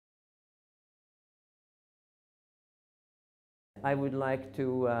I would like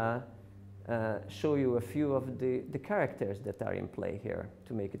to show you a few of the characters that are in play here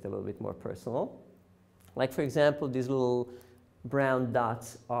to make it a little bit more personal. Like, for example, these little brown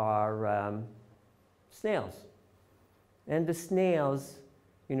dots are snails. And the snails,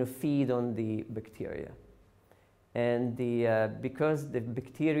 feed on the bacteria. And because the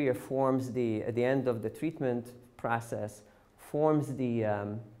bacteria forms at the end of the treatment process, forms the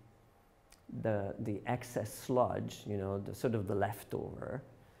excess sludge, the sort of the leftover,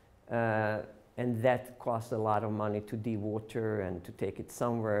 and that costs a lot of money to dewater and to take it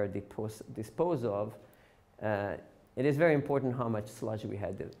somewhere, dispose of. It is very important how much sludge we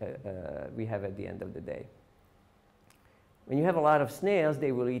have at the end of the day. When you have a lot of snails,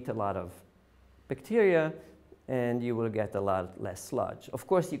 they will eat a lot of bacteria, and you will get a lot less sludge. Of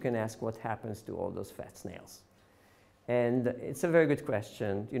course, you can ask what happens to all those fat snails. And it's a very good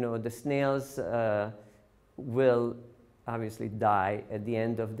question. The snails will obviously die at the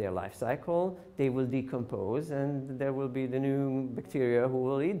end of their life cycle. They will decompose, and there will be the new bacteria who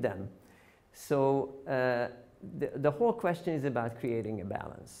will eat them. So the whole question is about creating a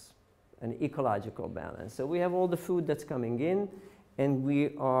balance, an ecological balance. So we have all the food that's coming in, and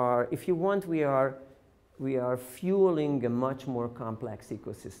if you want, we are fueling a much more complex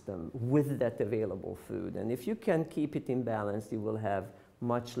ecosystem with that available food. And if you can keep it in balance, you will have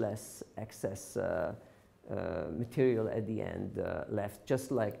much less excess material at the end left,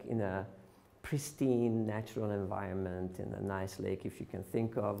 just like in a pristine natural environment, in a nice lake, if you can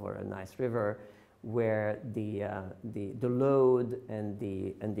think of, or a nice river, where the load and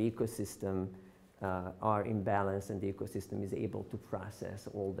the ecosystem are in balance, and the ecosystem is able to process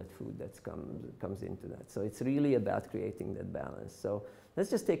all that food that comes into that. So it's really about creating that balance. So let's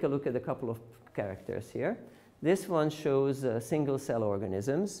just take a look at a couple of characters here. This one shows single-cell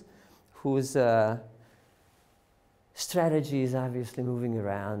organisms whose strategy is obviously moving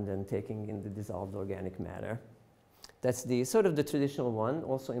around and taking in the dissolved organic matter. That's sort of the traditional one,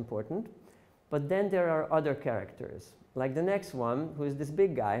 also important. But then there are other characters, like the next one, who is this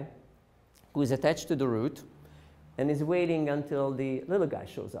big guy, who is attached to the root and is waiting until the little guy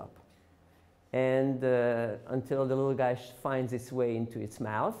shows up, and until the little guy finds its way into its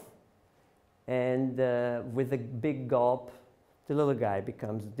mouth, and with a big gulp, the little guy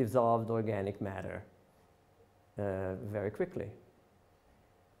becomes dissolved organic matter very quickly.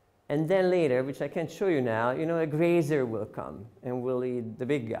 And then later, which I can't show you now, a grazer will come and will eat the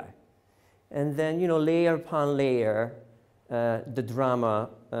big guy. And then, layer upon layer, the drama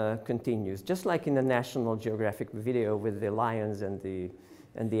continues, just like in the National Geographic video with the lions and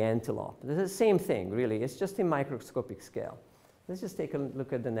the antelope. It's the same thing, really. It's just in microscopic scale. Let's just take a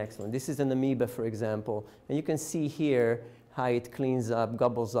look at the next one. This is an amoeba, for example, and you can see here how it cleans up,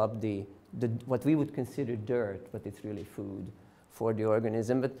 gobbles up what we would consider dirt, but it's really food for the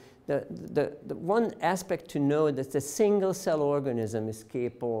organism. But the one aspect to know that the single-cell organism is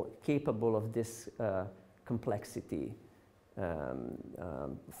capable of this complexity.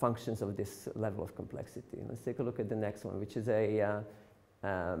 Functions of this level of complexity. Let's take a look at the next one, which is a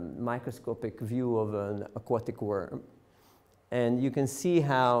microscopic view of an aquatic worm. And you can see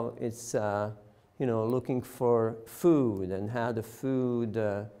how it's looking for food, and how the food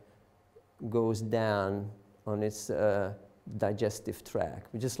goes down on its digestive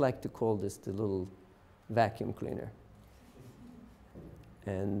tract. We just like to call this the little vacuum cleaner.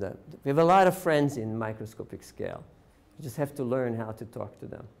 And we have a lot of friends in microscopic scale. You just have to learn how to talk to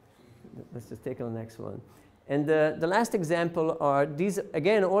them. Let's just take on the next one. And the last example are these,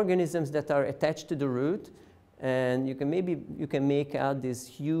 again, organisms that are attached to the root. And you can make out this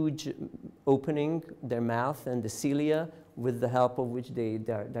huge opening, their mouth and the cilia, with the help of which they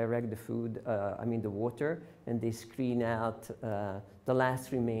direct the food, the water, and they screen out the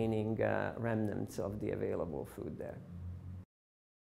last remaining remnants of the available food there.